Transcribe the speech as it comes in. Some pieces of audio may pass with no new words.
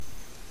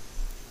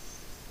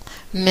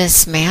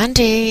Miss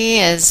Mandy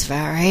is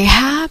very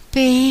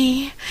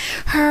happy.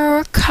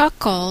 Her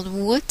cuckold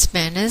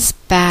Woodsman is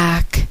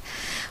back.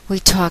 We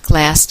talked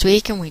last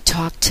week and we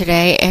talked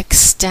today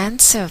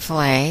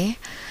extensively.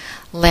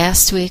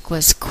 Last week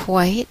was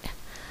quite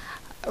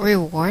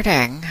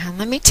rewarding, and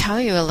let me tell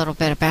you a little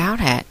bit about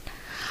it.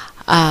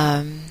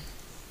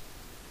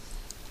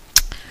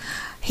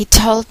 He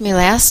told me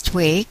last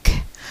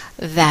week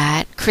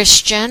that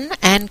Kristin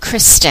and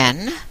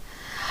Christen,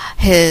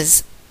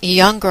 his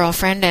young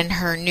girlfriend and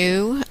her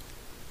new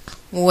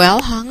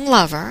well-hung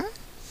lover,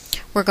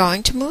 were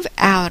going to move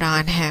out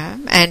on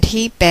him, and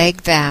he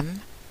begged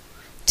them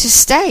to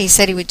stay. He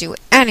said he would do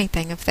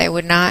anything if they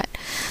would not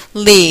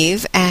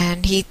leave,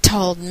 and he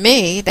told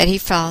me that he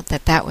felt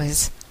that that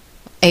was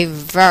a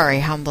very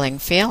humbling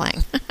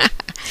feeling.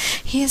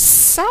 He is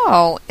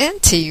so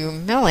into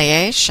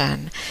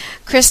humiliation.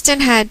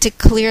 Kristin had to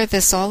clear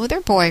this all with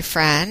her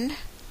boyfriend.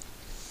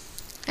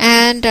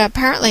 And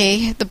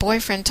apparently the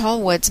boyfriend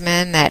told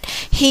Woodsman that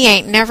he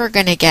ain't never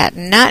going to get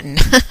nothing.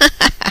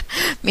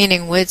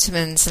 Meaning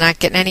Woodsman's not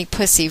getting any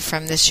pussy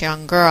from this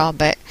young girl.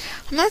 But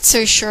I'm not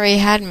so sure he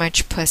had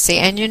much pussy.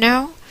 And you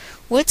know,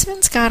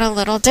 Woodsman's got a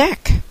little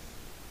dick.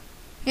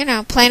 You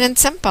know, plain and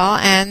simple.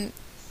 And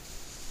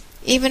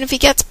even if he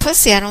gets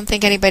pussy, I don't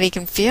think anybody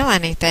can feel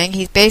anything.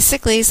 He's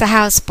a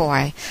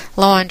houseboy.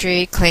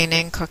 Laundry,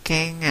 cleaning,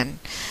 cooking, and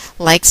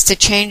likes to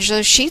change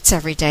those sheets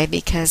every day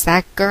because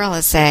that girl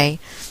is a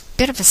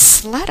bit of a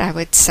slut, I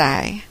would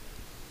say.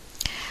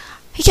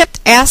 He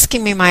kept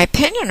asking me my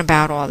opinion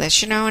about all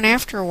this, and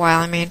after a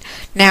while,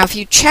 now if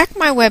you check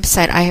my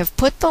website, I have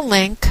put the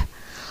link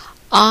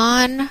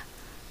on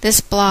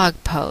this blog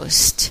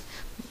post.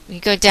 You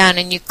go down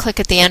and you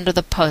click at the end of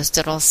the post.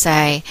 It'll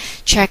say,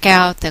 check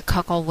out the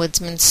Cuckold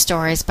Woodsman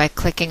stories by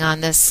clicking on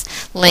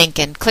this link,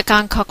 and click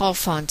on Cuckold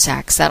phone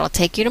sex. That'll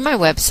take you to my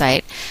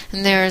website,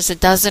 and there's a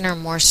dozen or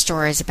more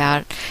stories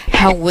about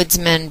how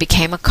Woodsman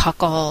became a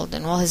cuckold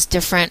and all his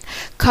different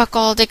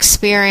cuckold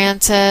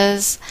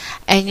experiences.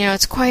 And,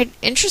 it's quite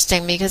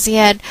interesting because he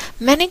had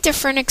many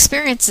different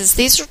experiences.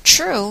 These are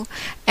true,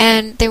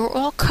 and they were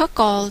all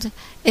cuckold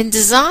in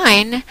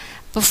design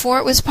before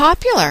it was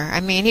popular.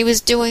 He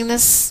was doing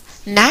this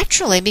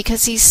naturally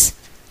because he's,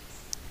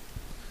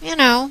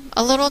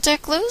 a little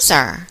dick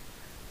loser.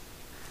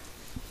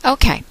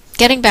 Okay,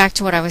 getting back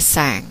to what I was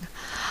saying.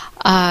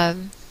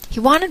 He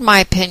wanted my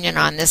opinion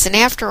on this, and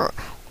after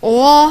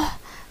all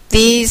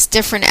these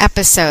different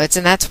episodes,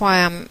 and that's why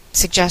I'm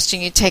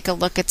suggesting you take a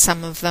look at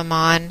some of them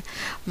on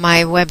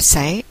my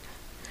website,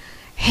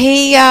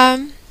 he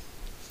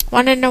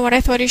wanted to know what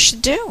I thought he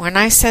should do. And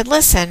I said,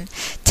 listen,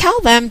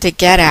 tell them to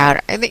get out.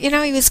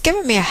 He was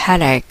giving me a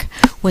headache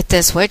with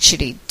this, what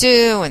should he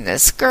do, and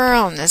this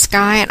girl, and this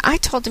guy. And I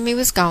told him he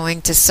was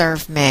going to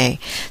serve me,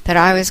 that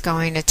I was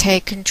going to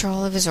take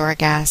control of his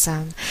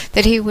orgasm,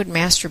 that he would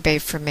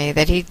masturbate for me,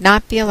 that he'd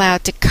not be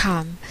allowed to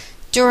come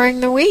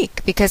during the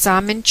week because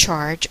I'm in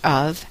charge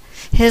of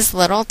his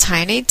little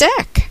tiny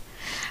dick.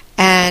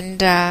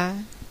 And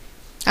I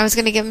was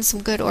going to give him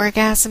some good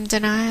orgasm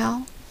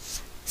denial,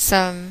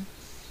 some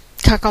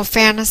cuckold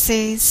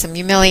fantasies, some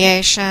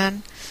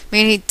humiliation.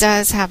 He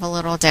does have a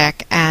little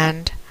dick,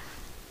 and,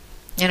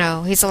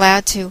 he's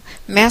allowed to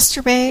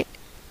masturbate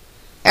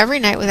every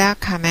night without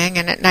coming,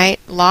 and at night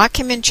lock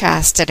him in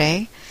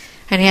chastity,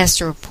 and he has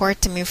to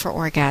report to me for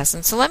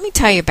orgasm. So let me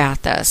tell you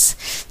about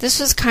this. This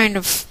was kind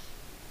of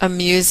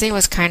amusing,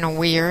 was kind of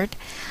weird.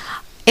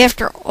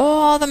 After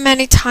all the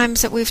many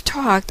times that we've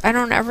talked, I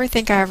don't ever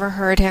think I ever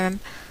heard him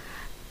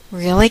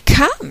really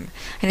come.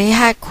 And he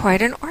had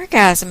quite an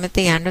orgasm at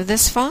the end of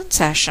this phone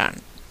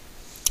session.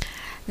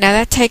 Now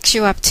that takes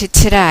you up to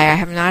today. I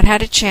have not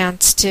had a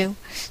chance to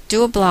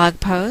do a blog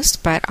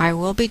post, but I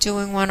will be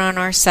doing one on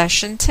our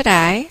session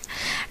today.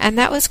 And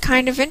that was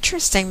kind of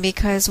interesting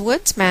because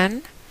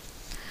Woodsman,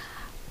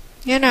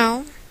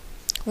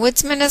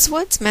 Woodsman is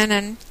Woodsman,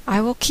 and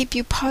I will keep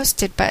you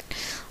posted. But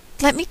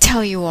let me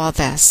tell you all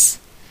this.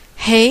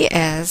 He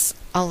is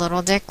a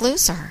little dick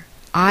loser.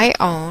 I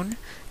own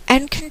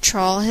and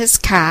control his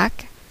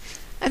cock,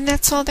 and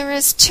that's all there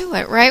is to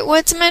it, right,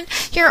 Woodsman?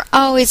 You're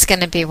always going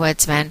to be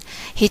Woodsman.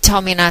 He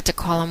told me not to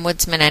call him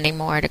Woodsman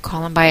anymore, to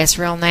call him by his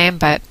real name,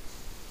 but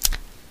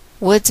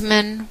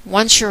Woodsman,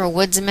 once you're a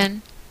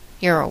Woodsman,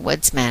 you're a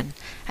Woodsman.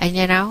 And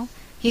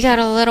you got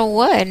a little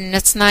wood, and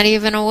it's not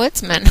even a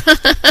Woodsman.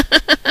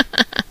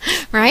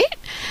 Right?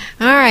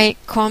 All right,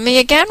 call me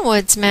again,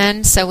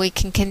 Woodsman, so we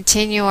can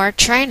continue our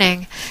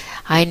training.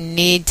 I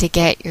need to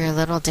get your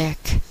little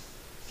dick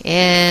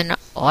in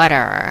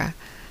order.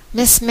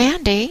 Miss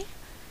Mandy,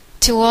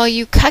 to all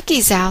you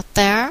cuckies out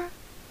there,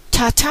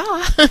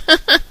 ta-ta.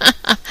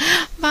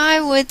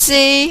 Bye,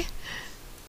 Woodsy.